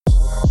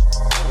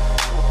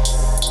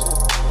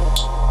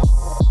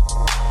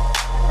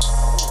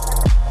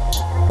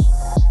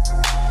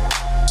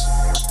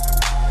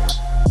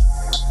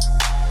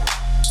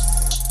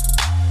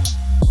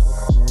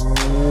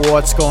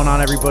What's going on,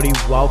 everybody?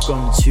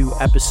 Welcome to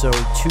episode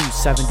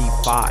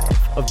 275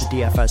 of the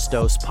DFS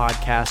Dose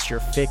podcast, your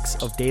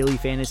fix of daily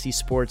fantasy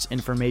sports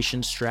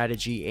information,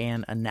 strategy,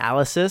 and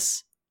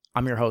analysis.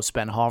 I'm your host,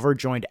 Ben Hauver,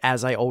 joined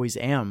as I always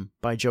am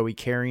by Joey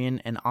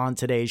Carrion. And on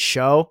today's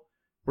show,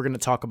 we're going to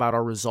talk about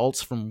our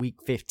results from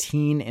week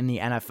 15 in the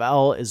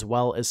NFL, as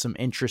well as some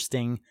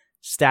interesting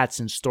stats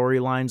and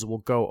storylines. We'll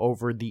go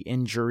over the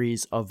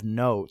injuries of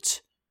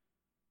note.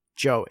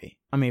 Joey,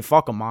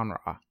 fuck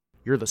Amon-Ra.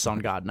 You're the sun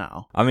god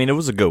now. It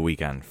was a good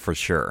weekend for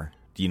sure.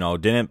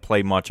 Didn't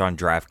play much on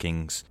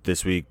DraftKings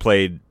this week.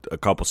 Played a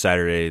couple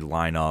Saturday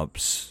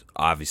lineups.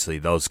 Obviously,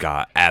 those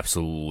got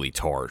absolutely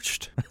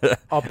torched.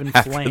 Up in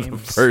after flames. The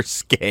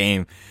first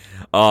game.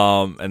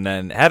 And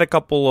then had a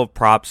couple of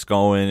props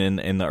going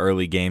in the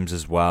early games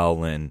as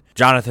well. And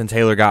Jonathan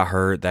Taylor got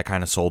hurt. That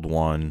kind of sold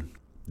one.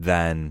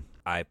 Then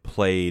I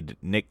played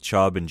Nick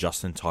Chubb and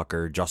Justin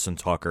Tucker. Justin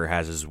Tucker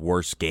has his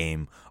worst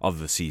game of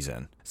the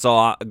season.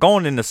 So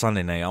going into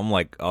Sunday night, I'm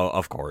like, oh,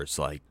 of course,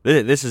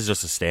 this is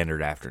just a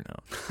standard afternoon.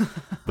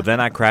 But then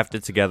I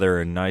crafted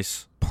together a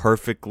nice,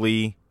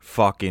 perfectly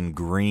fucking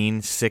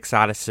green 6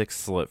 out of 6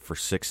 slip for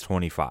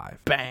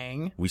 625.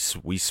 Bang.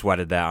 We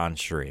sweated that on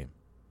stream.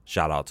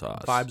 Shout out to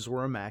us. Vibes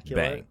were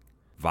immaculate.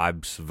 Bang.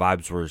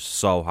 Vibes were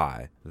so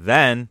high.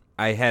 Then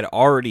I had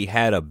already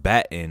had a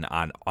bet in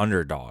on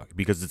underdog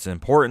because it's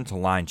important to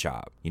line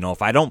chop.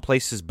 If I don't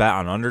place this bet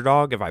on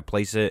underdog, if I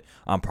place it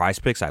on Prize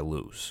Picks, I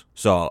lose.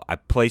 So I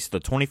placed the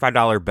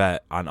 $25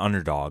 bet on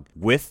underdog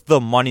with the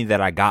money that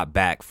I got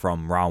back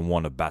from round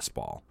 1 of best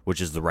ball,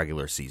 which is the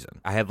regular season.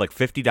 I had like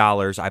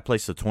 $50. I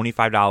placed a $25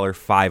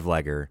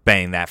 5-legger,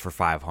 bang that for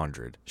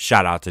 $500.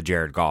 Shout out to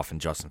Jared Goff and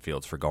Justin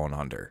Fields for going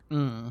under.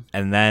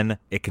 And then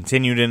it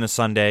continued into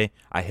Sunday.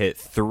 I hit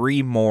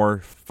 3 more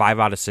 5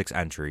 out of 6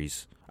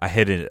 entries. I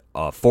hit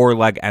a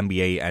 4-leg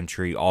NBA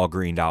entry, all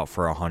greened out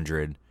for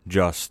 100.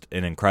 Just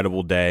an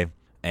incredible day.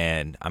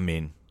 And,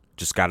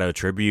 just got to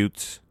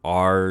attribute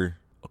our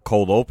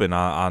cold open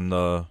on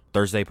the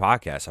Thursday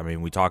podcast.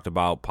 We talked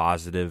about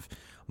positive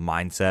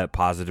mindset,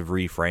 positive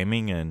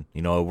reframing, and,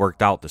 it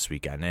worked out this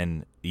weekend.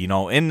 And,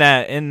 in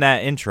that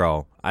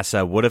intro, I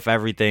said, what if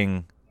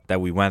everything that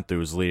we went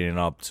through is leading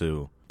up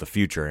to the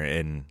future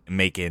and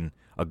making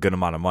a good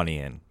amount of money?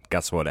 And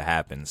guess what? It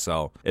happened.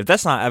 So if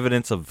that's not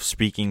evidence of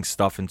speaking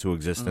stuff into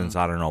existence,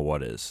 I don't know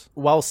what is.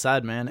 Well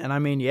said, man. And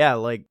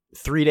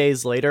 3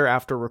 days later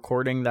after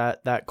recording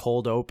that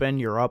cold open,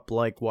 you're up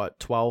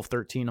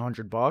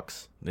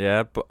 $1,200-$1,300.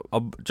 Yeah,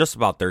 just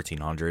about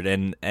 1,300.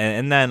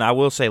 And then I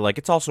will say,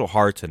 it's also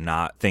hard to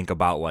not think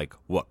about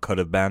what could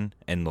have been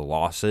and the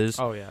losses.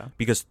 Oh yeah.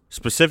 Because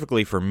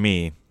specifically for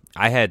me,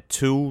 I had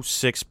 2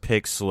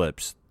 6-pick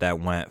slips that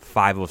went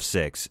 5 of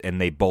 6,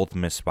 and they both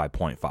missed by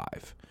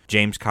 0.5.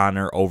 James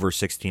Conner over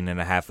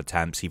 16.5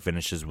 attempts. He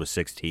finishes with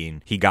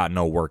 16. He got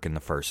no work in the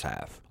first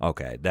half.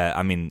 Okay,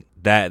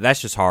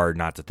 that's just hard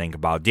not to think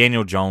about.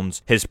 Daniel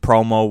Jones, his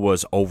promo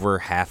was over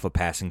half a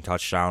passing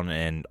touchdown,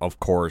 and of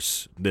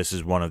course, this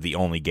is one of the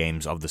only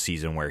games of the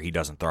season where he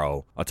doesn't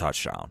throw a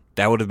touchdown.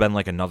 That would have been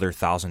another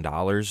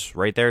 $1,000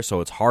 right there,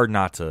 so it's hard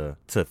not to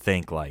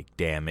think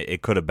damn,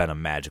 it could have been a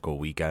magical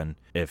weekend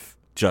if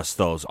just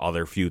those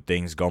other few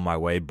things go my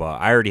way,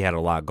 but I already had a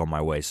lot go my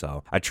way,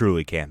 so I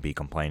truly can't be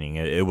complaining.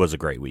 It was a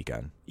great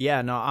weekend.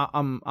 Yeah, no,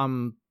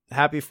 I'm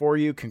happy for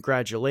you.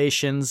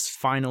 Congratulations.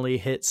 Finally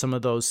hit some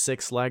of those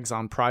 6 legs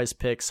on Prize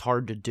Picks.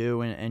 Hard to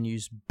do, and you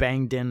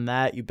banged in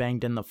that. You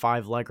banged in the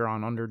 5-legger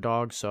on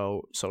underdog,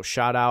 so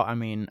shout out.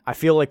 I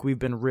feel like we've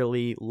been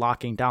really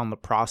locking down the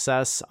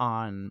process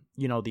on,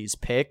 these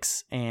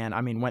picks,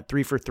 and went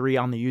 3 for 3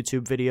 on the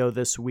YouTube video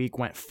this week,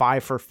 went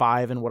 5 for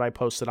 5 in what I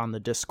posted on the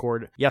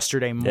Discord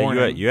yesterday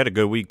morning. Yeah, you had a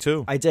good week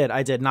too. I did.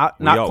 Not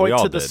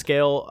quite to the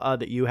scale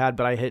that you had,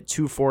 but I hit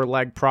 2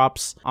 4-leg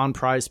props on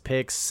Prize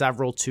Picks,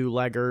 several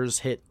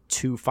 2-leggers, hit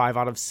 2 5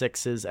 out of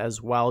 6s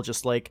as well.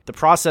 Just the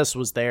process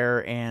was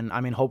there, and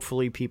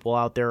hopefully people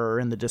out there are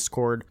in the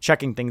Discord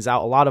checking things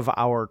out. A lot of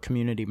our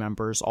community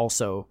members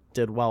also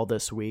did well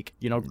this week.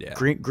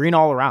 Green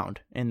all around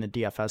in the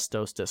DFS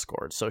Dose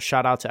Discord. So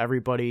shout out to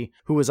everybody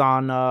who was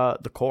on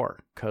the core,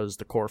 because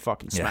the core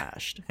fucking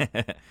smashed.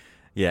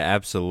 Yeah,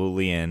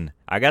 absolutely. And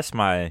I guess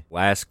my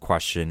last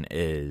question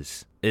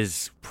is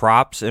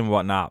props and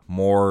whatnot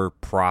more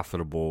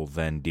profitable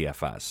than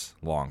DFS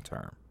long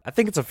term? I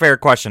think it's a fair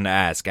question to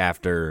ask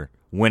after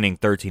winning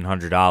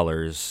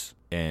 $1,300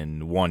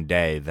 in one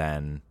day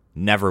than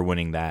never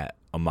winning that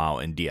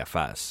amount in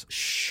DFS.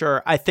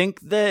 Sure. I think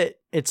that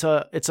it's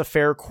a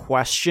fair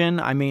question.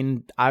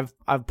 I've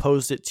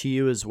posed it to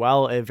you as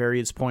well at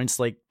various points,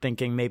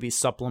 thinking maybe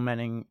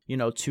supplementing,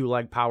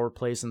 2-leg power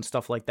plays and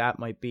stuff like that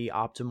might be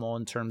optimal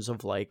in terms of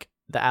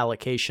the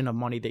allocation of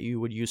money that you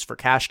would use for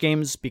cash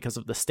games because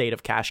of the state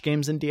of cash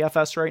games in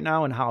DFS right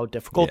now and how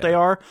difficult they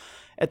are.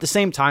 at the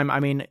same time,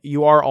 I mean,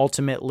 you are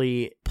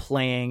ultimately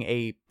playing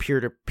a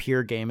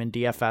peer-to-peer game in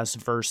DFS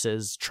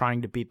versus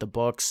trying to beat the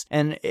books,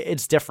 and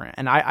it's different.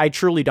 And I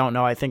truly don't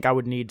know. I think I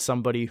would need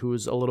somebody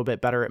who's a little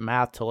bit better at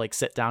math to like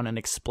sit down and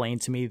explain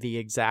to me the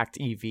exact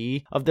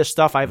EV of this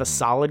stuff. I have a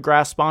solid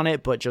grasp on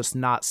it, but just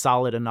not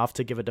solid enough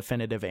to give a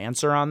definitive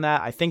answer on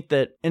that. I think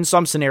that in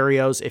some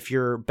scenarios, if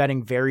you're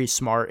betting very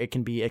smart, it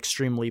can be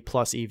extremely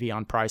plus EV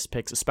on Prize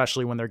Picks,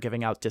 especially when they're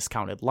giving out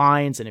discounted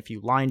lines, and if you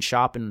line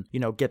shop and, you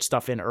know, get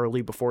stuff in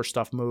early before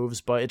stuff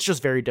moves, but it's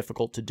just very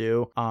difficult to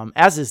do,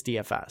 as is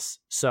DFS.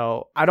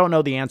 So I don't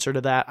know the answer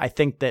to that. I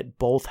think that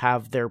both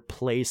have their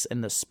place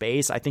in the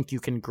space. I think you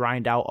can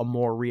grind out a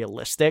more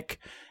realistic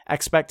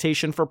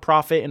expectation for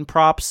profit in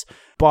props.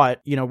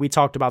 But, you know, we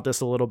talked about this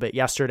a little bit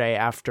yesterday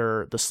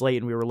after the slate,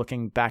 and we were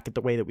looking back at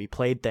the way that we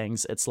played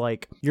things. It's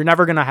like, you're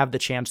never going to have the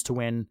chance to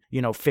win,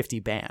 you know,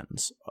 50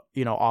 bands,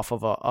 you know, off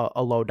of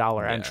a low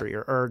dollar entry,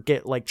 or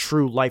get like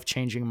true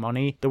life-changing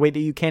money the way that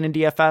you can in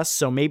DFS.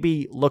 So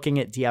maybe looking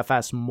at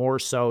DFS more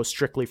so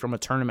strictly from a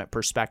tournament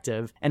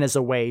perspective and as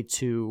a way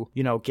to,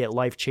 you know, get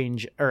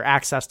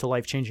access to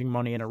life-changing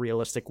money in a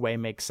realistic way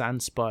makes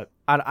sense. But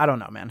I don't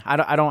know, man.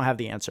 I don't have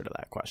the answer to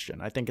that question.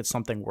 I think it's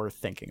something worth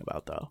thinking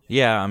about, though.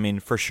 Yeah, I mean,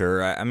 for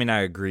sure. I mean, I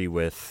agree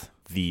with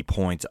the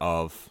point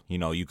of, you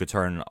know, you could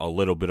turn a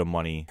little bit of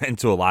money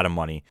into a lot of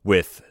money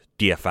with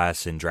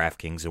DFS and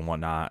DraftKings and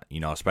whatnot, you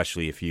know,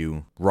 especially if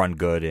you run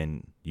good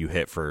and you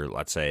hit for,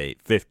 let's say,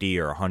 50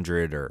 or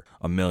 100 or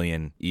a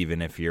million,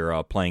 even if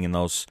you're playing in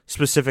those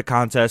specific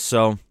contests.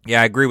 So,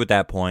 yeah, I agree with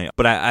that point.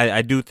 But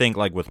I do think,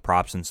 like, with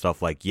props and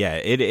stuff, like, yeah,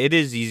 it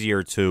is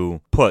easier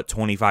to put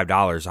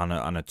 $25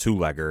 on a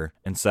two-legger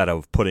instead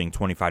of putting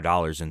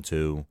 $25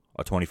 into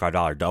a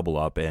 $25 double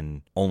up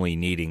and only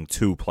needing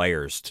 2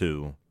 players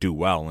to do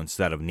well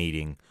instead of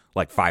needing,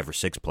 like, 5 or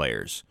 6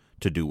 players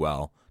to do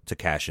well to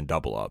cash in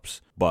double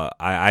ups. But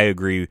I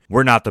agree,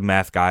 we're not the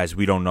math guys.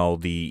 We don't know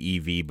the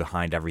EV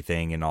behind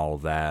everything and all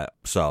of that,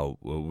 so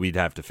we'd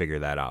have to figure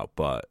that out.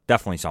 But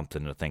definitely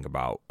something to think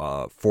about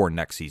for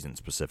next season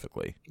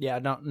specifically. Yeah,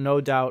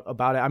 no doubt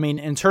about it. I mean,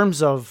 in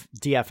terms of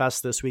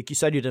DFS this week, you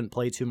said you didn't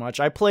play too much.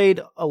 I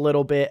played a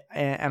little bit,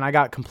 and I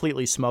got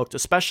completely smoked,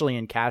 especially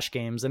in cash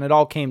games, and it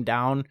all came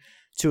down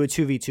to a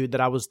 2v2 that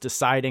I was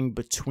deciding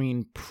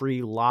between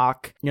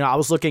pre-lock. You know, I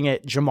was looking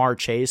at Jamar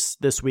Chase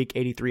this week,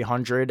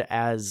 8,300,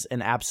 as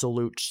an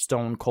absolute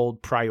stone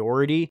cold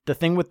priority. The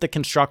thing with the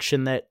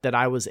construction that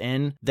I was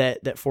in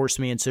that forced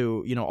me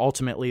into, you know,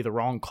 ultimately the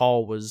wrong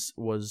call was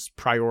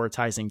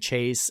prioritizing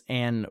Chase.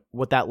 And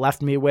what that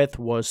left me with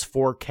was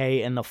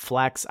 4K in the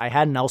flex. I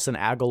had Nelson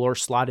Aguilar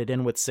slotted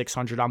in with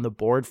 600 on the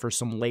board for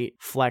some late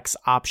flex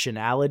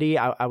optionality.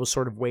 I was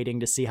sort of waiting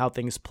to see how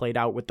things played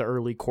out with the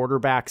early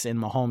quarterbacks in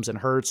Mahomes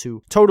and Hurts,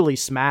 who totally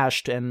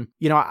smashed. And,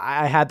 you know,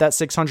 I had that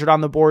 600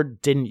 on the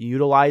board, didn't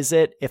utilize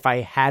it. If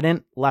I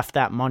hadn't left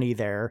that money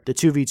there, the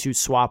 2v2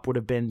 swap would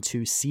have been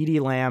to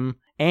CeeDee Lamb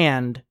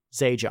and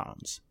Zay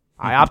Jones.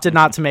 I opted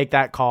not to make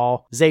that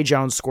call. Zay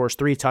Jones scores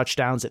 3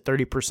 touchdowns at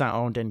 30%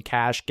 owned in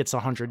cash, gets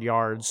 100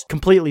 yards,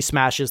 completely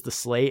smashes the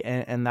slate,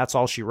 and that's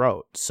all she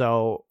wrote.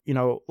 So, you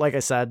know, like I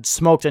said,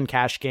 smoked in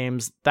cash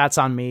games. That's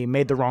on me.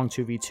 Made the wrong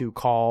 2v2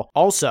 call.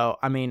 Also,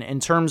 I mean, in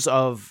terms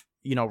of,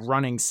 you know,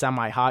 running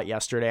semi-hot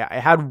yesterday, I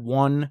had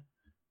one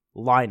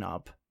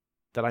lineup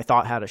that I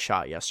thought had a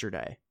shot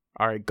yesterday.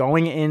 All right,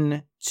 going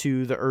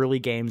into the early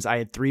games, I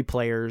had 3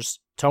 players: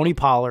 Tony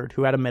Pollard,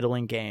 who had a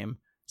middling game,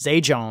 Zay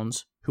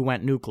Jones, who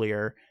went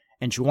nuclear,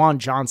 and Juwan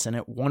Johnson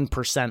at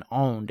 1%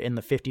 owned in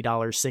the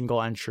 $50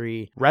 single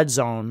entry red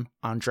zone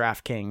on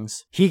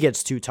DraftKings. He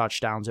gets 2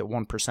 touchdowns at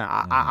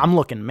 1%. I'm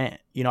looking mint.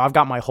 You know, I've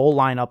got my whole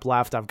lineup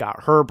left. I've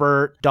got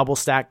Herbert, double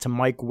stacked to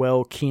Mike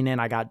Will, Keenan.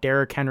 I got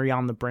Derrick Henry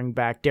on the bring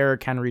back.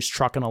 Derrick Henry's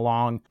trucking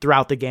along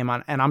throughout the game,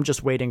 and I'm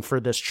just waiting for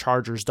this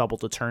Chargers double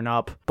to turn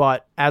up.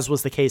 But as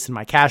was the case in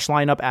my cash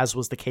lineup, as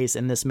was the case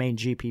in this main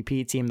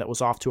GPP team that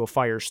was off to a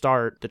fire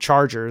start, the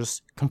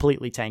Chargers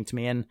completely tanked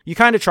me. And you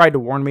kind of tried to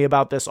warn me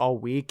about this all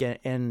week,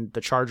 and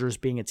the Chargers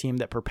being a team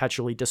that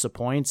perpetually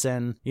disappoints,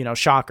 and, you know,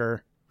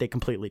 shocker, they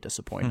completely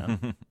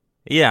disappointed.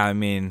 Yeah, I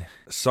mean,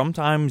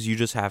 sometimes you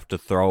just have to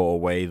throw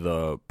away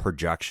the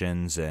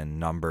projections and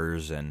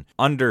numbers and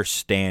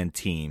understand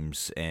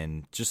teams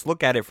and just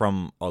look at it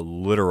from a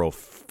literal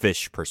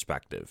fish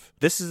perspective.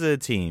 This is a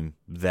team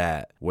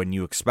that when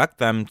you expect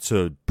them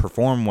to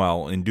perform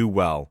well and do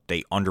well,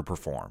 they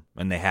underperform,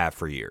 and they have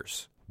for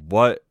years.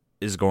 What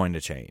is going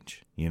to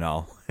change? You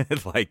know,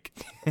 like,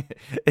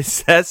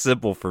 it's that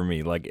simple for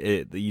me. Like,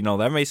 you know,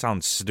 that may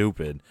sound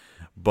stupid,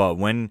 but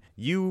when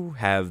you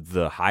have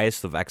the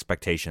highest of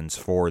expectations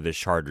for this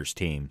Chargers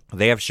team,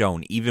 they have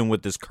shown, even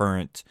with this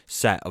current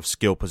set of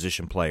skill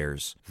position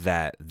players,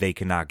 that they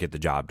cannot get the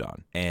job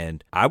done.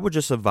 And I would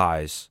just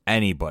advise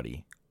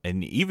anybody,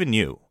 and even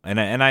you, and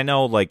I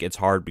know, like, it's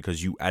hard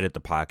because you edit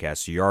the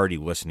podcast, so you're already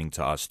listening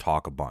to us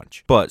talk a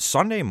bunch, but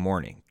Sunday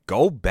morning,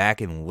 go back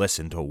and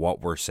listen to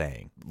what we're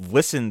saying.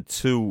 Listen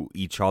to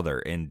each other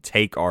and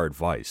take our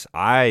advice.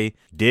 I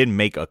did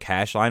make a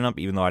cash lineup,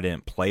 even though I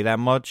didn't play that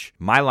much.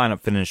 My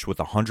lineup finished with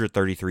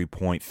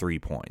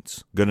 133.3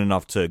 points. Good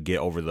enough to get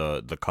over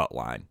the cut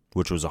line,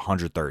 which was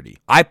 130.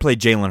 I played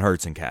Jalen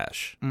Hurts in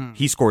cash.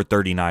 He scored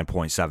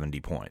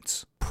 39.70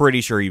 points. Pretty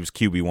sure he was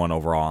QB1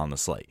 overall on the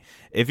slate.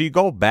 If you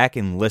go back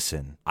and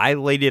listen, I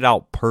laid it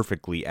out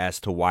perfectly as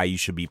to why you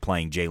should be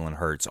playing Jalen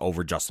Hurts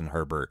over Justin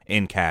Herbert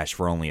in cash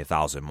for only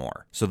 1,000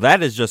 more. So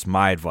that is just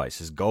my advice,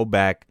 is go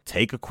back,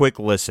 take a quick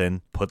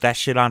listen, put that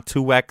shit on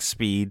 2x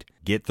speed,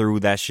 get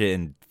through that shit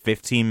in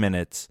 15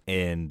 minutes,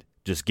 and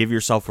just give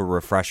yourself a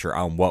refresher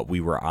on what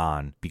we were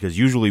on, because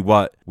usually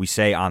what we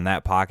say on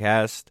that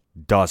podcast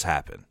does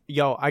happen.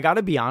 Yo, I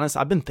gotta be honest,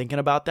 I've been thinking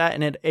about that,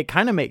 and it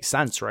kind of makes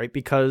sense, right?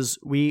 Because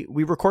we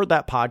record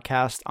that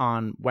podcast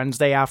on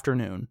Wednesday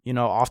afternoon,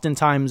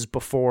 oftentimes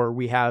before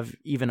we have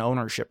even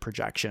ownership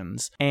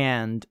projections.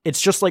 And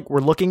it's just like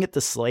we're looking at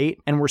the slate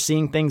and we're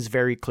seeing things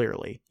very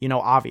clearly,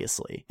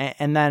 obviously.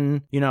 And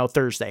then,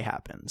 Thursday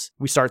happens.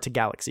 We start to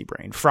galaxy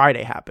brain.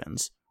 Friday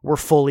happens. We're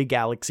fully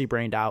galaxy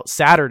brained out.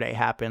 Saturday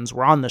happens.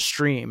 We're on the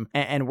stream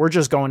and we're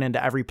just going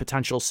into every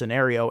potential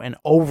scenario and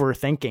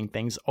overthinking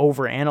things,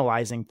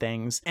 overanalyzing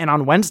things. And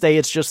on Wednesday,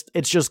 it's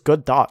just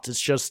good thoughts.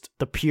 It's just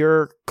the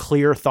pure,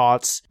 clear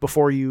thoughts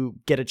before you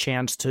get a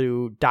chance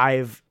to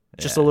dive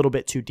just a little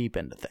bit too deep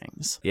into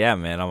things. Yeah,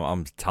 man,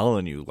 I'm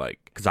telling you,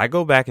 because I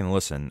go back and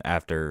listen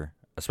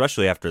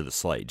especially after the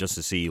slate, just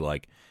to see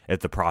if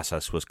the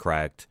process was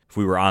correct, if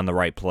we were on the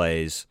right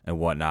plays and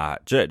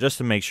whatnot, just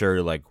to make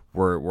sure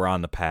we're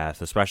on the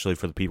path, especially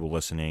for the people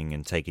listening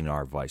and taking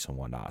our advice and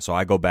whatnot. So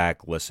I go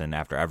back, listen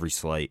after every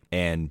slate,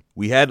 and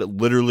we had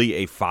literally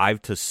a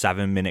 5 to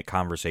 7 minute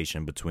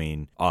conversation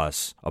between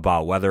us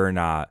about whether or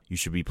not you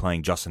should be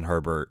playing Justin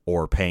Herbert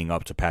or paying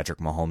up to Patrick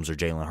Mahomes or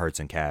Jalen Hurts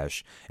in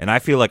cash. And I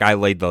feel like I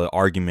laid the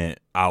argument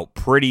out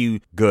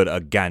pretty good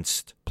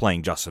against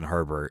playing Justin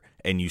Herbert,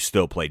 and you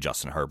still play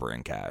Justin Herbert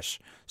in cash.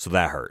 So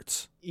that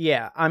hurts.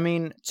 Yeah, I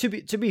mean, to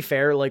be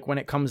fair, when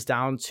it comes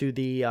down to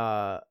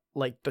the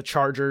the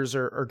Chargers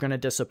are going to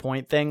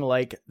disappoint thing,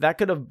 that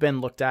could have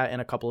been looked at in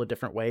a couple of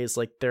different ways.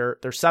 They're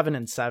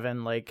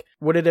 7-7.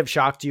 Would it have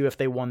shocked you if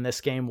they won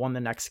this game, won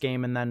the next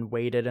game, and then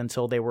waited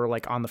until they were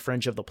on the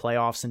fringe of the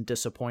playoffs and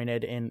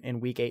disappointed in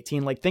week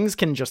 18? Things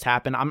can just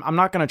happen. I'm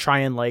not going to try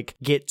and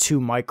get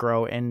too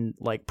micro and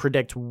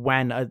predict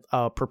when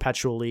a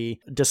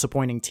perpetually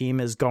disappointing team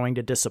is going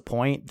to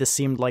disappoint. This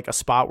seemed like a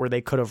spot where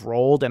they could have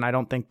rolled, and I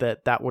don't think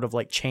that would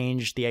have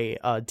changed the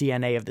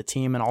DNA of the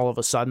team, and all of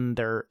a sudden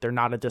they're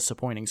not a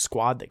disappointing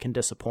squad that can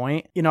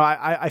disappoint.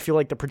 I feel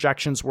like the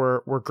projections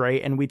were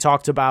great, and we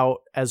talked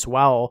about as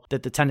well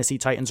that the Tennessee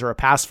Titans are a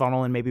pass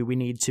funnel, and maybe we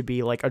need to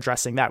be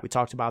addressing that. We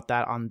talked about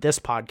that on this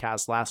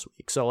podcast last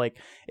week. So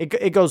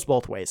it goes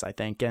both ways, I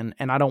think, and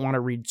I don't want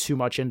to read too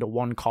much into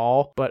one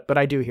call, but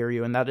I do hear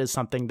you, and that is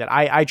something that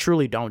I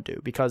truly don't do,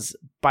 because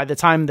by the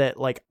time that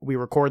we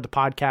record the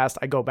podcast,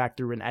 I go back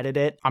through and edit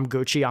it. I'm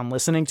Gucci on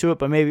listening to it,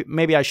 but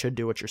maybe I should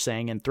do what you're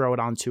saying and throw it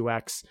on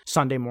 2X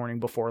Sunday morning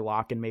before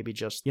lock, and maybe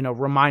just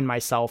remind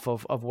myself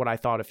of what I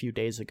thought a few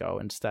days ago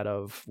instead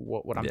of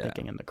what I'm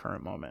thinking in the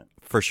current moment.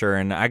 For sure.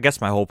 And I guess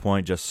my whole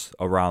point just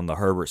around the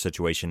Herbert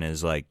situation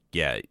is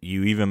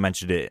you even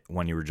mentioned it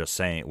when you were just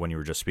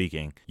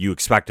speaking. You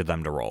expected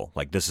them to roll.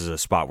 This is a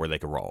spot where they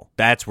could roll.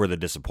 That's where the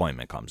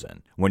disappointment comes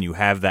in. When you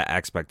have that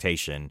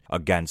expectation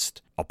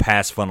against a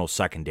pass funnel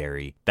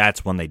secondary,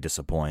 that's when they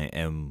disappoint.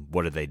 And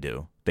what did they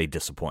do? They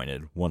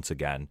disappointed once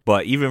again.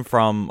 But even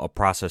from a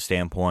process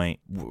standpoint,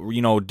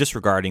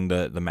 disregarding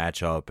the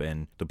matchup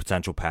and the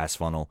potential pass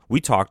funnel,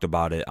 we talked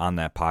about it on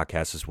that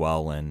podcast as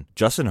well. And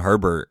Justin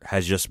Herbert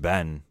has just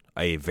been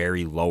a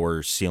very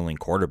lower ceiling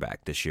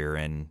quarterback this year,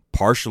 and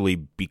partially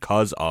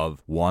because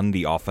of, one,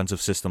 the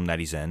offensive system that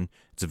he's in.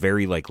 It's a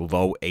very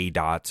low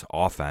ADOT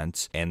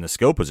offense, and the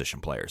skill position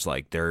players.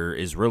 There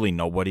is really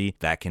nobody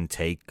that can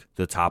take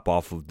the top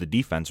off of the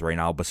defense right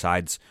now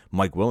besides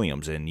Mike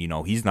Williams. And,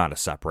 he's not a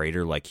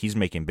separator. He's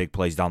making big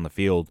plays down the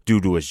field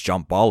due to his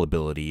jump ball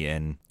ability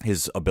and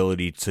his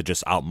ability to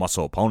just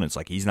outmuscle opponents.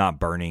 He's not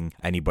burning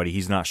anybody.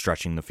 He's not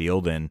stretching the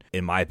field. And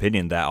in my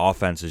opinion, that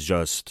offense is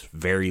just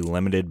very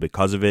limited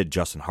because of it.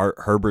 Justin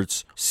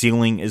Herbert's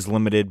ceiling is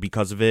limited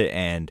because of it.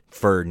 And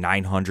for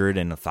 900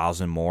 and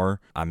 1,000 more,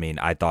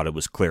 I thought it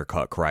was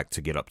clear-cut correct to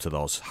get up to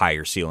those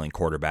higher ceiling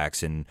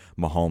quarterbacks in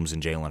Mahomes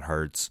and Jalen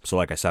Hurts. So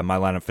like I said, my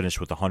lineup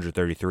finished with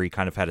 133,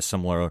 kind of had a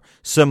similar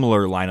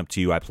lineup to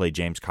you. I played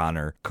James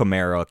Conner,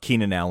 Kamara,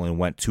 Keenan Allen,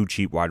 went 2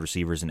 cheap wide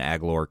receivers in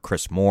Aguilar,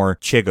 Chris Moore,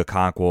 Chig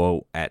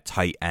Okonkwo at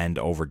tight end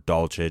over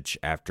Dulcich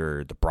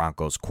after the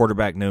Broncos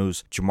quarterback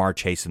news, Jamar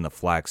Chase in the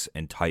flex,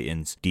 and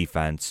Titans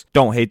defense.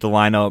 Don't hate the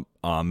lineup.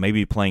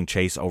 Maybe playing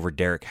Chase over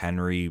Derrick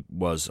Henry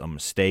was a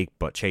mistake,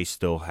 but Chase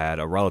still had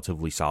a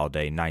relatively solid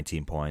day,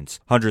 19 points,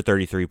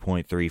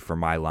 133.3 for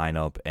my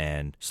lineup,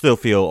 and still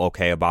feel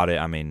okay about it.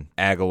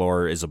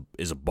 Aguilar is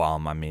a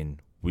bum.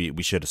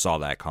 we should have saw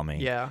that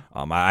coming. Yeah.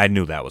 I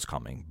knew that was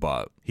coming,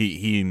 but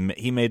he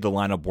made the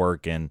lineup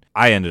work, and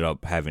I ended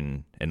up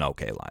having an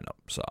okay lineup.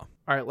 So.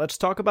 All right, let's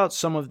talk about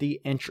some of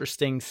the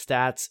interesting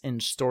stats and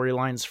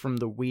storylines from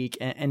the week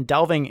and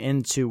delving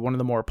into one of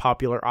the more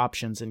popular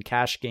options in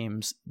cash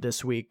games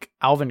this week,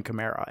 Alvin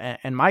Kamara.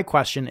 And my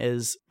question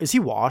is he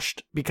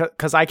washed?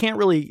 Because I can't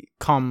really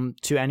come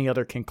to any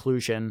other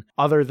conclusion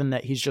other than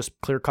that he's just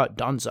clear-cut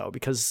donezo,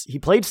 because he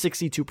played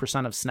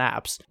 62% of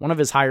snaps, one of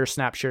his higher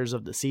snap shares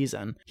of the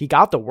season. He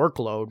got the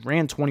workload,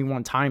 ran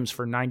 21 times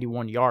for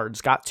 91 yards,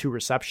 got 2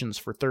 receptions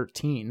for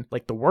 13.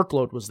 Like, the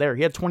workload was there.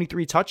 He had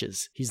 23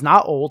 touches. He's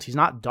not old. He's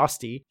not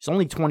dusty. He's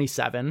only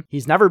 27.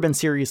 He's never been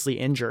seriously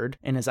injured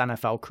in his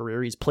NFL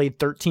career. He's played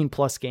 13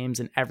 plus games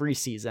in every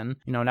season,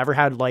 never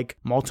had like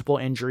multiple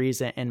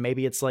injuries, and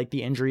maybe it's like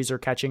the injuries are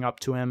catching up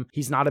to him.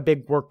 He's not a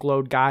big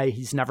workload guy.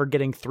 He's never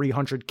getting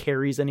 300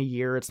 carries in a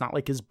year. It's not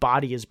like his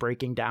body is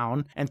breaking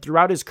down. And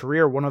throughout his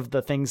career, one of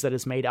the things that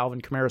has made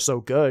Alvin Kamara so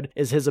good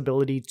is his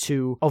ability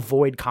to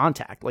avoid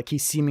contact. Like, he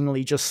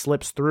seemingly just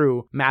slips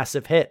through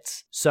massive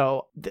hits.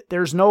 So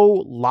there's no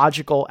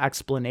logical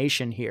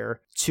explanation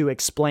here to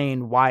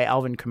explain why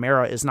Alvin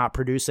Kamara is not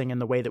producing in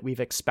the way that we've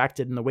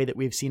expected, in the way that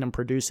we've seen him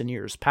produce in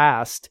years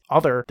past,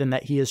 other than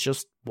that he is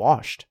just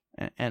washed.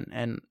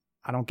 And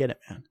I don't get it,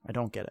 man. I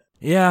don't get it.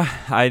 Yeah,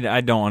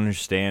 I don't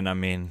understand. I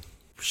mean,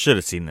 should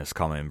have seen this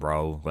coming,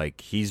 bro. Like,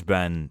 he's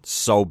been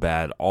so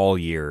bad all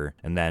year,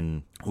 and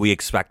then we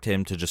expect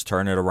him to just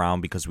turn it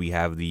around because we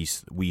have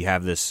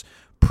this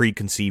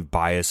preconceived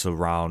bias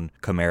around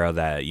Kamara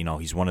that,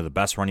 he's one of the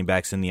best running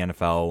backs in the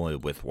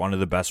NFL with one of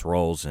the best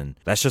roles, and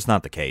that's just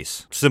not the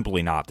case.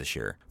 Simply not this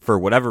year. For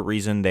whatever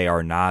reason, they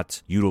are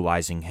not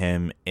utilizing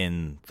him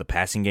in the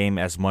passing game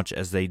as much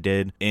as they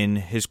did in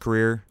his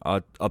career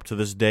up to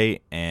this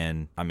date,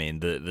 and I mean,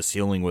 the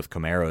ceiling with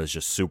Kamara is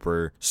just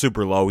super,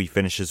 super low. He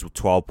finishes with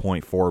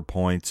 12.4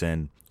 points,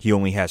 and he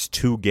only has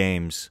 2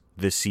 games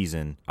this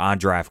season on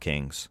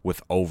DraftKings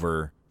with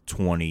over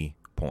 20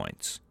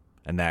 points.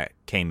 And that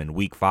came in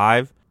week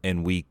 5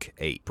 and week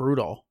 8.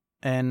 Brutal.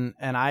 And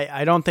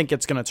I don't think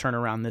it's going to turn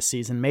around this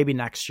season. Maybe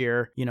next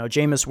year.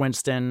 Jameis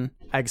Winston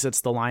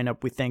exits the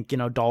lineup. We think,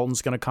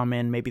 Dalton's going to come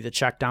in. Maybe the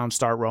check down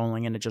start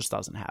rolling, and it just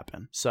doesn't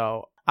happen.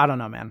 So I don't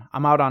know, man.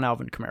 I'm out on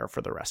Alvin Kamara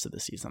for the rest of the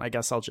season. I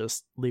guess I'll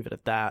just leave it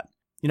at that.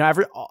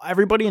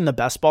 Everybody in the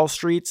best ball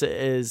streets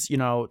is,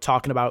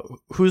 talking about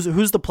who's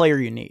the player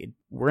you need.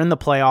 We're in the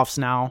playoffs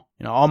now.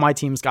 All my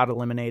teams got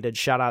eliminated.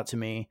 Shout out to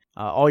me.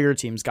 All your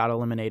teams got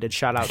eliminated.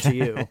 Shout out to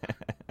you.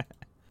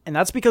 And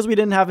that's because we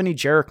didn't have any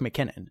Jerick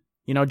McKinnon.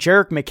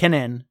 Jerick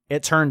McKinnon,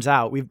 it turns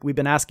out, we've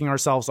been asking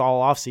ourselves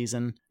all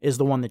offseason, is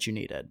the one that you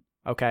needed.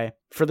 Okay.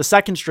 For the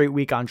second straight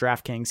week on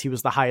DraftKings, he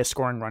was the highest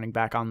scoring running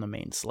back on the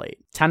main slate.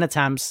 10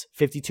 attempts,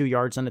 52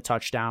 yards and a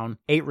touchdown,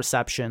 8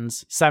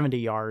 receptions, 70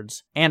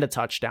 yards, and a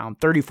touchdown,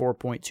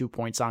 34.2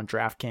 points on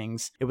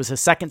DraftKings. It was his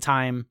second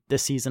time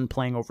this season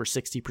playing over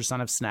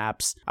 60% of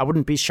snaps. I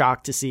wouldn't be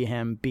shocked to see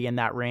him be in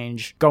that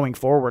range going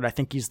forward. I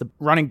think he's the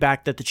running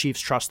back that the Chiefs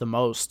trust the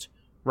most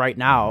right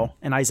now,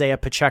 and Isaiah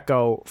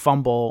Pacheco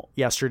fumble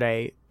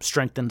yesterday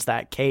strengthens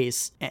that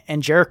case.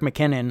 And Jerick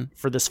McKinnon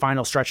for this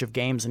final stretch of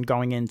games and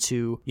going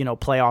into,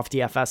 playoff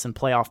DFS and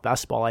playoff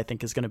best ball, I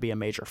think is going to be a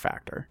major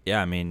factor.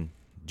 Yeah, I mean,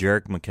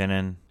 Jerick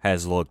McKinnon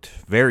has looked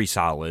very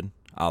solid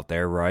out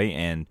there, right?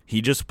 And he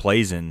just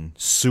plays in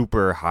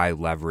super high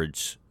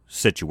leverage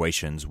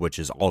situations, which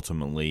is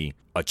ultimately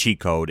a cheat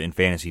code in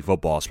fantasy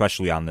football,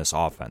 especially on this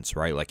offense,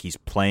 right? Like, he's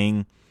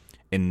playing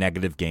in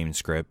negative game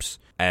scripts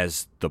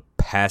as the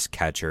pass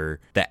catcher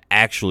that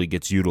actually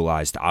gets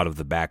utilized out of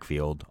the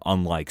backfield,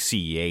 unlike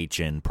CEH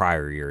in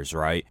prior years,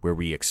 right? Where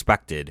we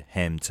expected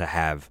him to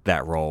have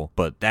that role,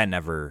 but that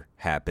never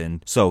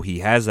happened. So he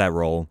has that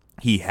role.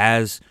 He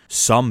has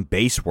some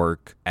base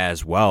work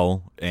as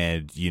well,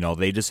 and,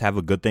 they just have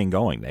a good thing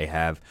going. They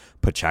have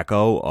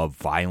Pacheco, a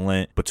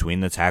violent between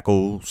the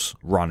tackles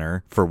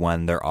runner for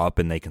when they're up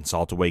and they can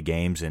salt away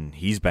games, and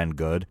he's been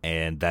good.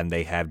 And then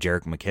they have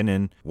Jerick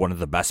McKinnon, one of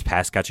the best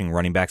pass-catching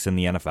running backs in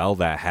the NFL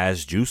that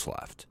has juice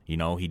left.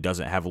 He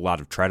doesn't have a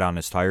lot of tread on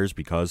his tires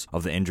because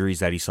of the injuries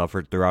that he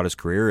suffered throughout his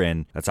career,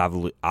 and that's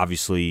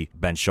obviously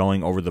been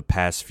showing over the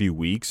past few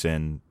weeks,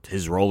 and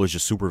his role is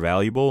just super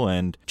valuable.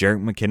 And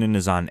Jerick McKinnon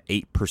is on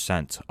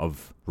 8%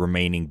 of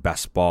remaining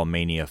Best Ball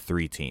Mania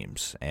 3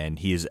 teams, and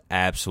he is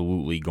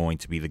absolutely going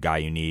to be the guy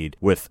you need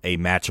with a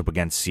matchup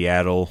against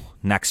Seattle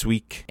next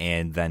week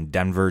and then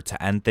Denver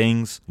to end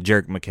things.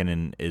 Jerick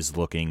McKinnon is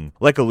looking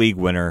like a league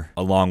winner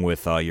along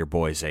with your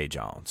boy Zay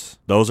Jones.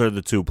 Those are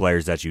the 2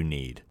 players that you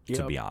need,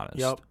 to be honest.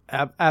 Yep.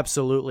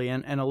 Absolutely,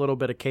 and a little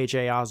bit of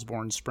KJ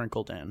Osborne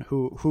sprinkled in.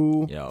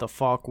 Who the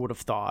fuck would have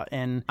thought?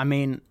 And I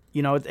mean,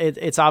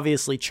 it's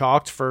obviously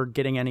chalked for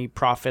getting any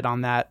profit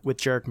on that with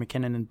Jerick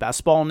McKinnon in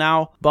best ball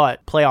now,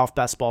 but playoff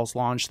best ball's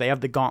launched. They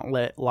have the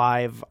gauntlet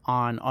live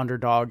on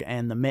Underdog,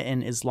 and the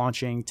mitten is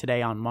launching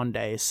today on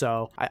Monday.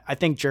 So I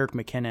think Jerick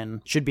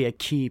McKinnon should be a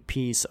key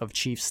piece of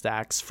Chiefs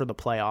stacks for the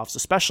playoffs,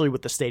 especially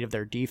with the state of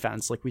their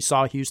defense. Like we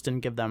saw Houston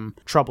give them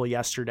trouble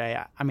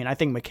yesterday. I mean, I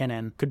think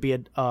McKinnon could be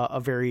a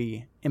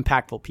very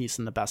impactful piece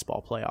in the best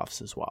ball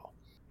playoffs as well.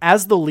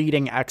 As the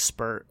leading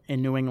expert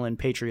in New England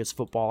Patriots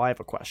football, I have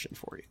a question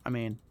for you. I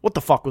mean, what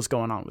the fuck was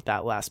going on with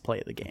that last play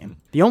of the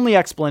game? The only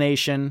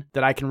explanation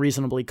that I can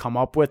reasonably come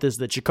up with is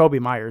that Jacoby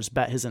Myers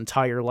bet his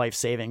entire life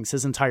savings,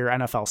 his entire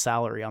NFL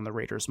salary on the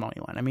Raiders money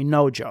line. I mean,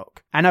 no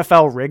joke.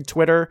 NFL Rig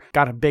Twitter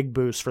got a big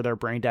boost for their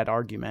brain dead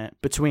argument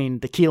between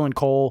the Keelan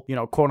Cole,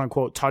 quote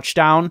unquote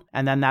touchdown,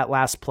 and then that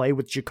last play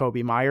with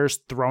Jacoby Myers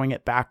throwing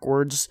it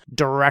backwards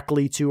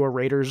directly to a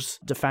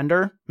Raiders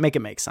defender. Make it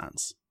make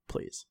sense,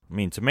 please. I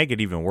mean, to make it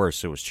even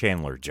worse, it was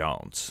Chandler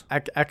Jones.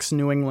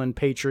 Ex-New England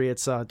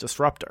Patriots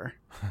disruptor.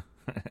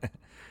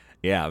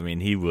 Yeah, I mean,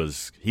 he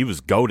was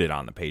goated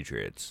on the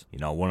Patriots.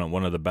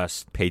 One of the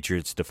best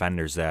Patriots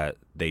defenders that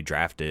they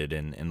drafted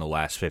in the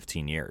last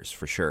 15 years,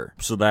 for sure.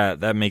 So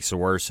that makes it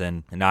worse.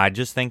 And I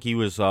just think he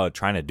was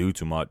trying to do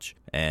too much.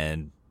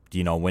 And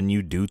when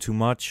you do too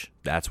much,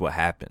 that's what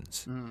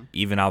happens.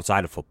 Even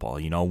outside of football,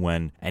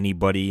 when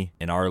anybody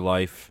in our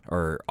life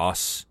or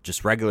us,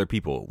 just regular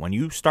people, when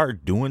you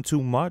start doing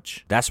too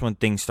much, that's when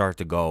things start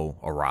to go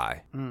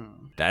awry.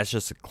 That's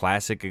just a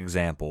classic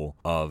example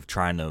of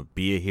trying to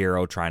be a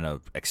hero, trying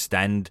to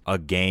extend a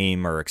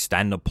game or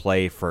extend a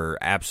play for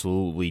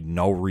absolutely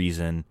no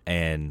reason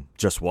and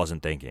just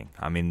wasn't thinking.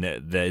 I mean,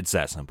 it's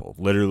that simple.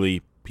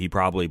 Literally, he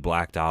probably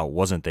blacked out,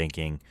 wasn't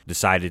thinking,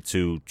 decided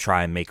to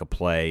try and make a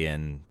play,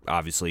 and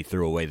obviously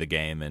threw away the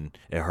game. And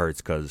it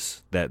hurts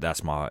because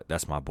that's my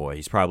boy.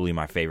 He's probably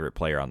my favorite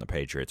player on the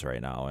Patriots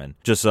right now, and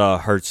just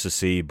hurts to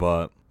see.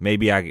 But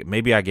maybe I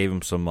gave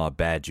him some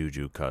bad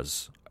juju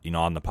because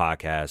on the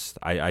podcast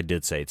I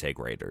did say take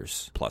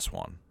Raiders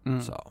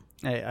 +1. So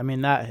hey, I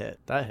mean that hit.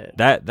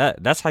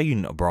 That's how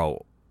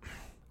bro.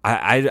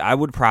 I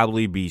would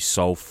probably be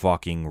so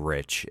fucking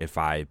rich if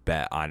I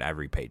bet on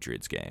every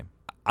Patriots game.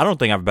 I don't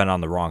think I've been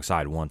on the wrong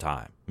side one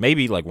time.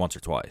 Maybe like once or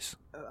twice.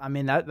 I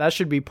mean, that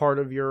should be part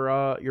of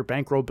your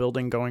bankroll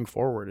building going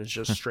forward, is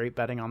just straight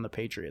betting on the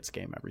Patriots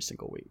game every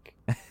single week.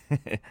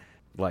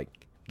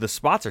 Like, the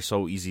spots are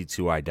so easy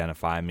to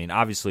identify. I mean,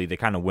 obviously, they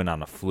kind of win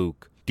on a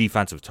fluke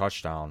defensive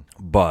touchdown,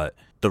 but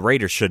the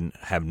Raiders shouldn't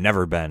have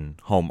never been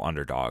home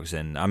underdogs.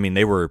 And, I mean,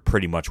 they were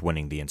pretty much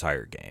winning the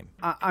entire game.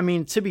 I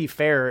mean, to be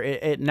fair,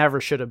 it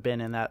never should have been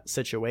in that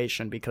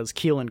situation because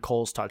Keelan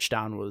Cole's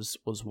touchdown was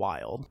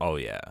wild. Oh,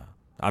 yeah.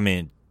 I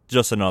mean,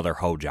 just another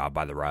hoe job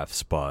by the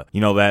refs, but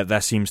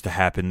that seems to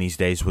happen these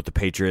days with the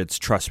Patriots.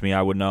 Trust me,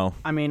 I would know.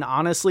 I mean,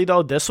 honestly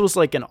though, this was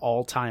like an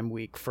all-time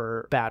week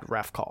for bad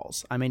ref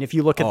calls. I mean, if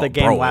you look at the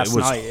game last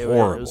night, it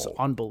was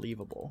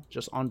unbelievable,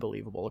 just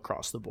unbelievable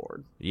across the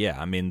board. Yeah,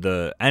 I mean,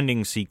 the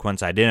ending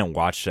sequence, I didn't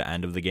watch the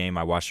end of the game.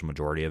 I watched the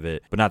majority of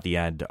it, but not the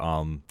end.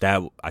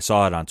 That I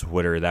saw it on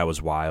Twitter. That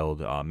was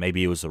wild.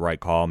 Maybe it was the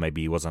right call.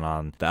 Maybe he wasn't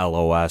on the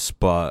LOS,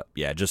 but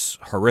yeah, just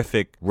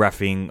horrific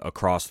reffing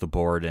across the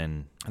board.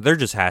 And there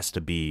just has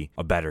to be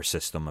a better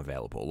system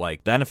available.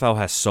 Like, the NFL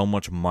has so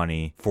much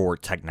money for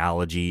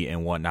technology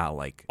and whatnot.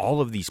 Like,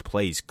 all of these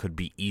plays could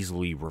be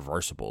easily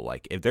reversible.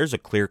 Like, if there's a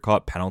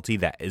clear-cut penalty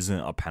that isn't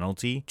a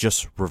penalty,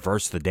 just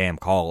reverse the damn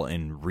call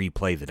and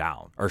replay the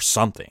down or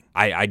something.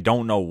 I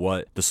don't know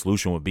what the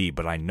solution would be,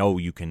 but I know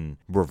you can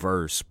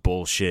reverse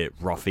bullshit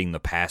roughing the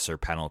passer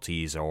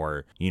penalties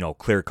or,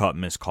 clear-cut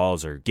missed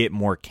calls, or get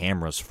more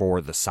cameras for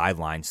the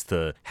sidelines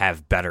to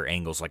have better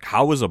angles. Like,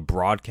 how is a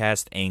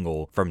broadcast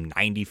angle from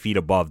 90 feet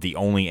above the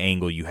only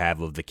angle you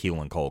have of the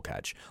Keelan Cole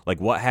catch?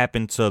 Like, what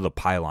happened to the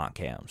pylon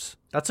cams?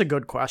 That's a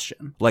good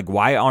question. Like,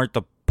 why aren't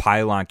the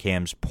pylon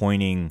cams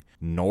pointing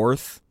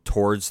north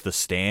towards the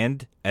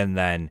stand and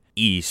then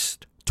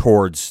east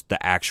towards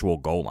the actual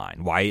goal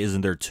line? Why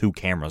isn't there two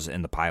cameras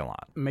in the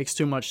pylon? It makes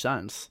too much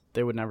sense.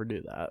 They would never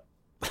do that.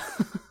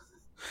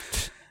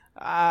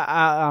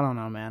 I don't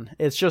know, man.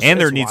 It's just, and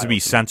there needs to be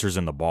sensors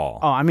in the ball.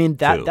 Oh, I mean,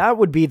 that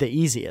would be the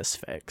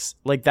easiest fix.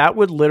 Like, that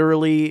would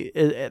literally,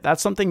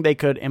 that's something they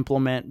could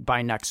implement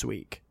by next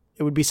week.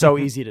 It would be so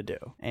easy to do.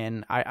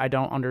 And I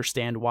don't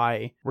understand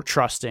why we're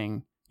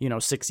trusting,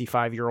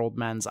 65-year-old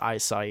men's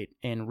eyesight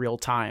in real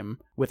time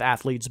with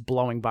athletes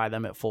blowing by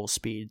them at full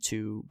speed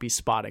to be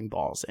spotting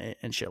balls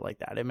and shit like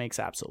that. It makes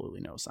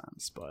absolutely no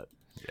sense, but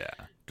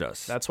yeah.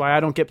 That's why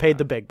I don't get paid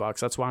the big bucks.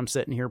 That's why I'm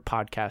sitting here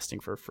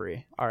podcasting for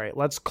free. All right,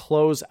 let's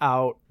close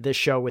out this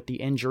show with the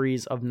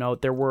injuries of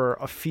note. There were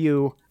a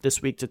few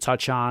this week to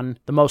touch on.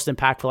 The most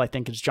impactful, I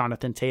think, is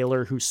Jonathan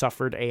Taylor, who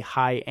suffered a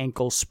high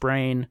ankle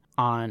sprain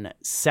on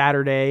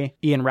Saturday.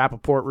 Ian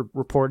Rappaport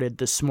reported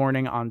this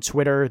morning on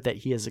Twitter that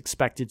he is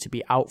expected to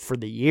be out for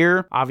the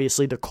year.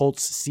 Obviously, the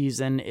Colts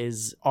season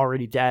is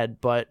already dead,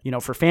 but,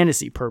 for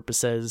fantasy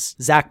purposes,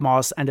 Zach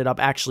Moss ended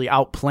up actually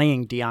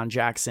outplaying Deion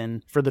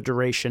Jackson for the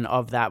duration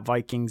of that that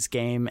Vikings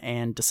game,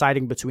 and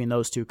deciding between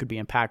those two could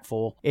be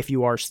impactful if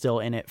you are still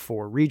in it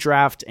for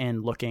redraft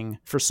and looking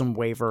for some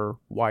waiver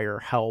wire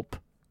help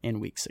in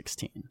week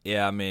 16.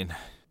 Yeah, I mean,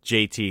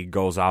 JT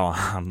goes out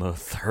on the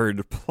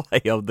third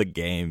play of the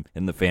game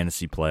in the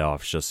fantasy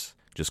playoffs. Just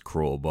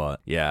cruel. But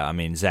yeah, I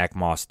mean, Zach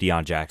Moss,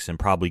 Deion Jackson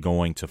probably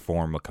going to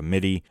form a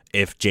committee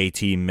if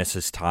JT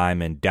misses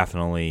time, and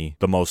definitely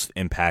the most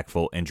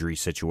impactful injury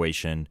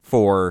situation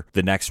for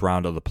the next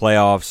round of the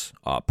playoffs.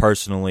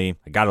 Personally,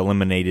 I got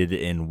eliminated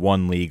in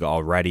one league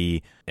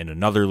already. In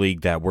another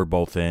league that we're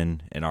both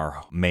in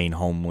our main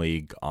home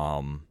league,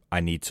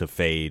 I need to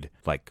fade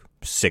like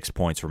 6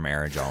 points from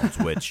Aaron Jones,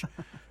 which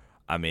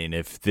I mean,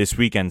 if this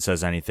weekend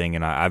says anything,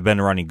 and I've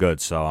been running good,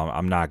 so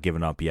I'm not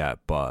giving up yet,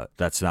 but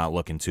that's not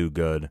looking too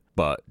good.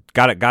 But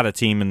got a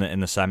team in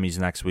the semis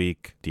next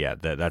week. Yeah,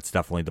 that's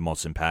definitely the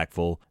most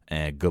impactful.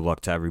 And good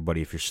luck to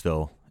everybody if you're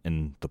still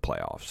in the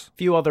playoffs. A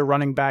few other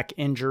running back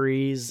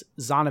injuries.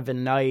 Zonovan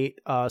Knight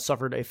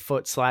suffered a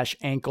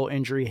foot/ankle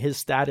injury. His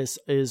status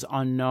is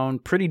unknown.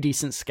 Pretty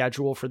decent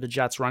schedule for the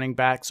Jets running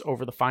backs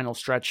over the final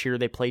stretch here.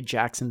 They played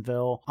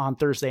Jacksonville on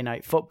Thursday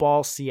Night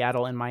Football,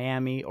 Seattle, and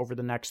Miami over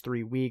the next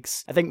 3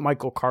 weeks. I think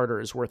Michael Carter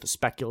is worth a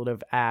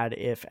speculative add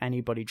if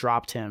anybody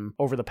dropped him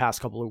over the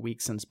past couple of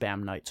weeks since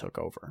Bam Knight took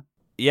over.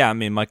 Yeah, I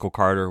mean, Michael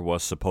Carter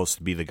was supposed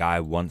to be the guy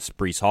once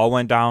Breece Hall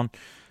went down.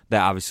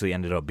 That obviously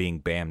ended up being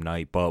Bam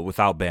Knight, but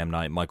without Bam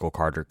Knight, Michael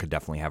Carter could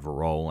definitely have a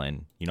role.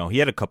 And he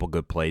had a couple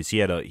good plays. He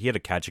had a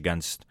catch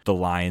against the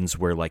Lions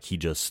where like he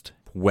just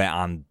went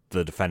on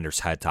the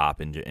defender's head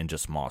top and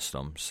just mossed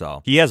him.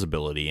 So he has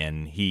ability,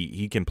 and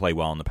he can play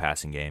well in the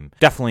passing game.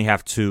 Definitely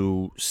have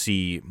to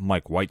see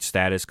Mike White's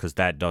status, because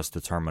that does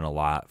determine a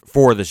lot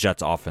for the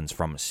Jets offense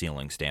from a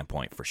ceiling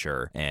standpoint for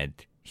sure. And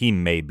he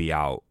may be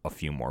out a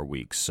few more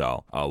weeks,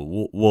 so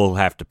we'll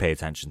have to pay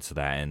attention to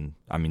that. And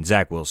I mean,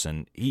 Zach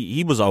Wilson,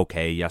 he was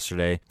okay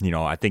yesterday.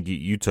 I think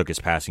you took his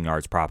passing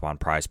yards prop on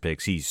Prize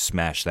Picks. He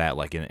smashed that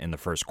like in the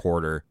first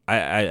quarter.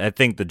 I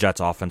think the Jets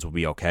offense will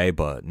be okay,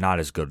 but not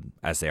as good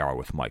as they are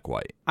with Mike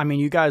White. I mean,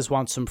 you guys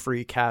want some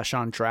free cash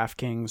on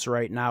DraftKings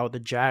right now.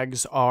 The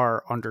Jags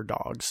are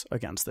underdogs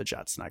against the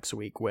Jets next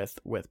week with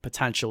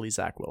potentially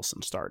Zach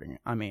Wilson starting.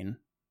 I mean,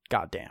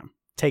 goddamn.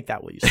 Take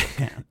that while you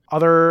still can.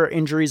 Other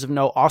injuries of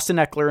note, Austin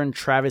Eckler and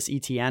Travis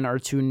Etienne are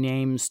two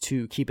names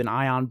to keep an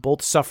eye on.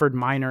 Both suffered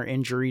minor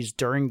injuries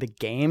during the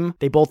game.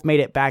 They both made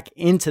it back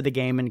into the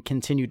game and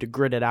continued to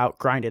grind it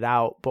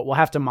out, but we'll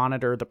have to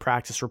monitor the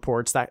practice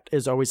reports. That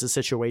is always a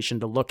situation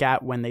to look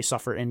at when they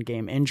suffer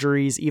in-game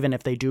injuries. Even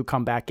if they do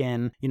come back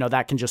in,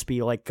 that can just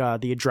be like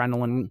the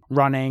adrenaline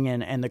running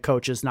and the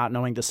coaches not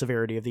knowing the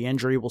severity of the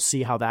injury. We'll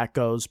see how that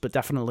goes, but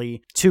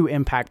definitely two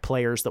impact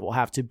players that will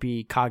have to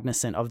be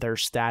cognizant of their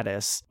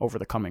status over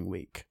the coming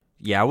week.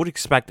 Yeah, I would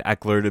expect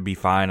Eckler to be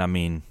fine. I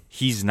mean,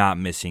 he's not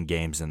missing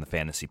games in the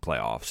fantasy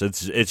playoffs.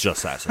 It's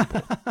just that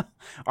simple.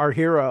 Our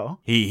hero.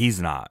 He's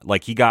not.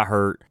 Like, he got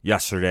hurt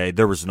yesterday.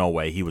 There was no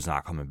way he was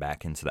not coming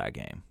back into that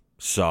game.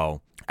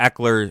 So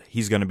Eckler,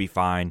 he's going to be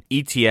fine.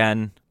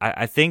 Etienne,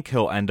 I think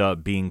he'll end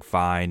up being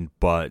fine,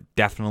 but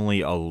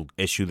definitely a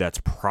issue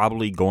that's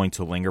probably going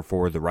to linger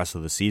for the rest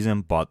of the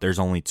season. But there's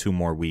only 2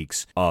 more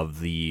weeks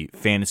of the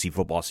fantasy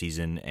football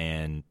season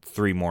and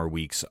 3 more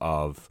weeks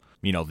of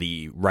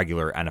the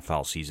regular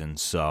NFL season.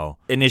 So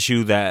an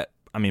issue that,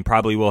 I mean,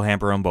 probably will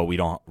hamper him, but we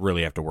don't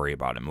really have to worry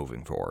about it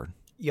moving forward.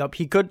 Yep,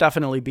 he could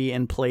definitely be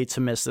in play to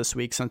miss this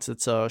week since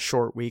it's a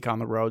short week on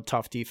the road,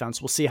 tough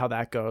defense. We'll see how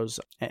that goes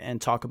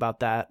and talk about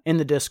that in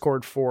the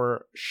Discord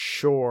for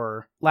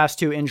sure. Last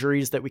 2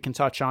 injuries that we can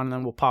touch on, and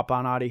then we'll pop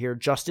on out of here.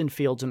 Justin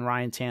Fields and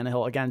Ryan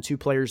Tannehill. Again, 2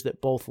 players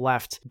that both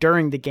left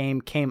during the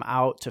game, came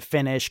out to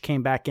finish,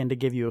 came back in to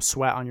give you a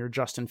sweat on your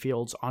Justin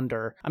Fields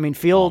under. I mean,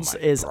 Fields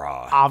is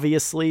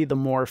obviously the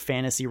more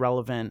fantasy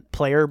relevant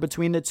player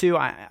between the two.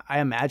 I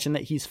imagine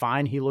that he's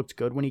fine. He looked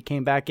good when he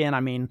came back in.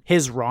 I mean,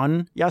 his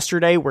run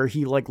yesterday where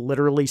he like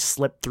literally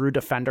slipped through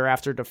defender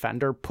after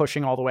defender,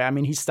 pushing all the way. I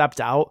mean, he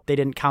stepped out. They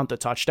didn't count the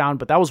touchdown,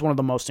 but that was one of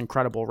the most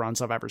incredible runs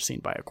I've ever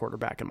seen by a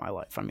quarterback in my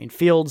life. I mean,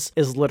 Fields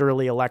is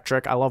literally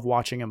electric. I love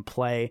watching him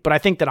play, but I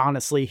think that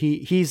honestly,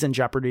 he's in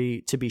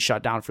jeopardy to be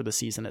shut down for the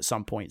season at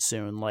some point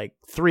soon. Like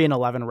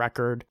 3-11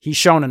 record. He's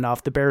shown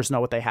enough. The Bears know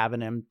what they have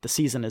in him. The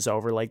season is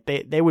over. Like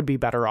they would be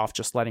better off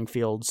just letting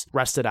Fields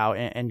rest it out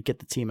and get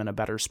the team in a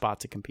better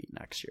spot to compete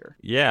next year.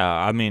 Yeah.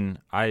 I mean,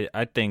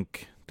 I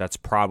think that's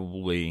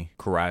probably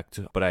correct,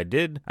 but I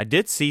did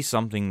see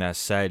something that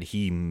said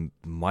he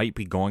might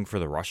be going for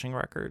the rushing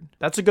record.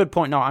 That's a good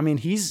point. No, I mean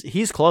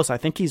he's close. I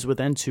think he's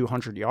within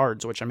 200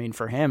 yards, which I mean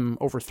for him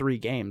over 3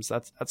 games,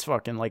 that's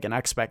fucking like an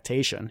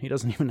expectation. He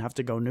doesn't even have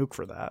to go nuke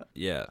for that.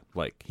 Yeah,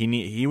 like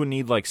he would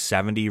need like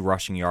 70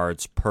 rushing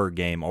yards per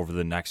game over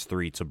the next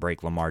 3 to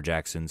break Lamar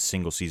Jackson's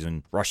single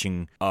season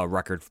rushing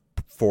record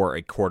for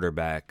a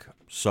quarterback.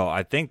 So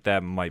I think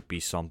that might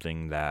be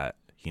something that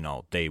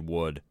they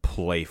would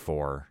play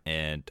for.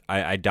 And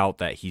I doubt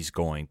that he's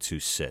going to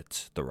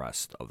sit the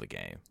rest of the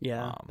game.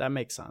 Yeah, that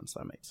makes sense.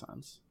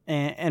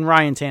 And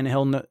Ryan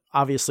Tannehill,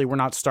 obviously we're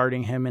not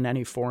starting him in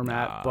any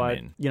format, but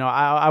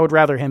I would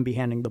rather him be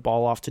handing the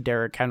ball off to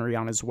Derrick Henry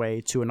on his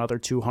way to another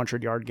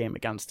 200-yard game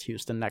against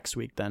Houston next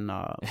week than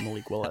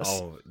Malik Willis.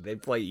 Oh, they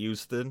play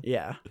Houston?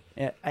 Yeah,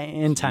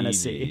 in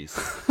Tennessee.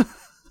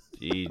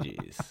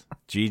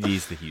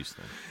 GG's to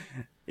Houston.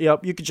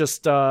 Yep, you could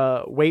just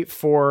wait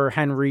for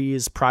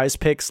Henry's Prize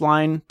Picks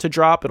line to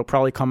drop. It'll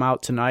probably come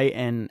out tonight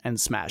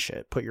and smash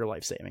it. Put your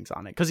life savings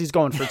on it because he's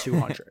going for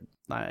 200.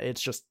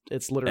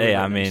 It's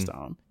literally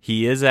stone.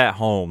 He is at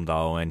home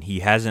though, and he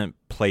hasn't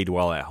played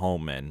well at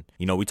home. And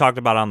we talked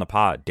about on the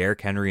pod,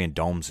 Derrick Henry in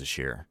domes this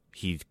year.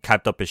 He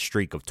kept up his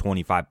streak of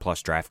 25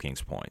 plus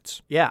DraftKings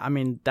points. Yeah, I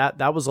mean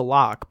that was a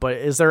lock. But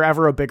is there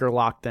ever a bigger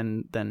lock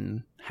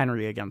than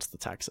Henry against the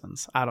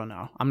Texans? I don't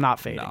know. I'm not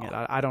fading it.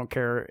 I don't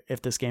care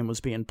if this game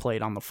was being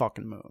played on the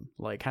fucking moon.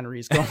 Like,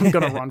 Henry's going to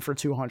run for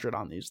 200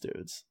 on these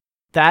dudes.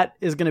 That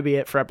is going to be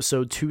it for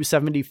episode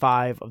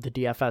 275 of the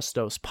DFS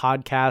Dose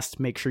podcast.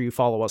 Make sure you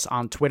follow us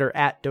on Twitter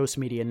at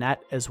DoseMediaNet,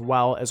 as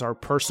well as our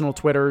personal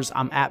Twitters.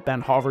 I'm at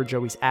Ben Hauver.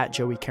 Joey's at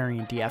Joey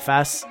Carrion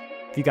DFS.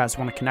 If you guys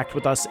want to connect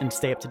with us and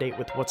stay up to date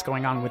with what's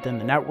going on within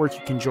the network,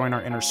 you can join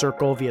our inner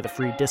circle via the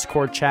free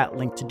Discord chat.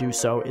 Link to do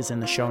so is in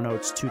the show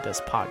notes to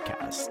this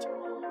podcast.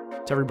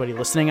 To everybody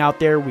listening out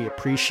there, we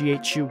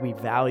appreciate you. We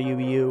value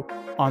you.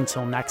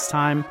 Until next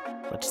time,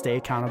 let's stay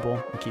accountable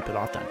and keep it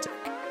authentic.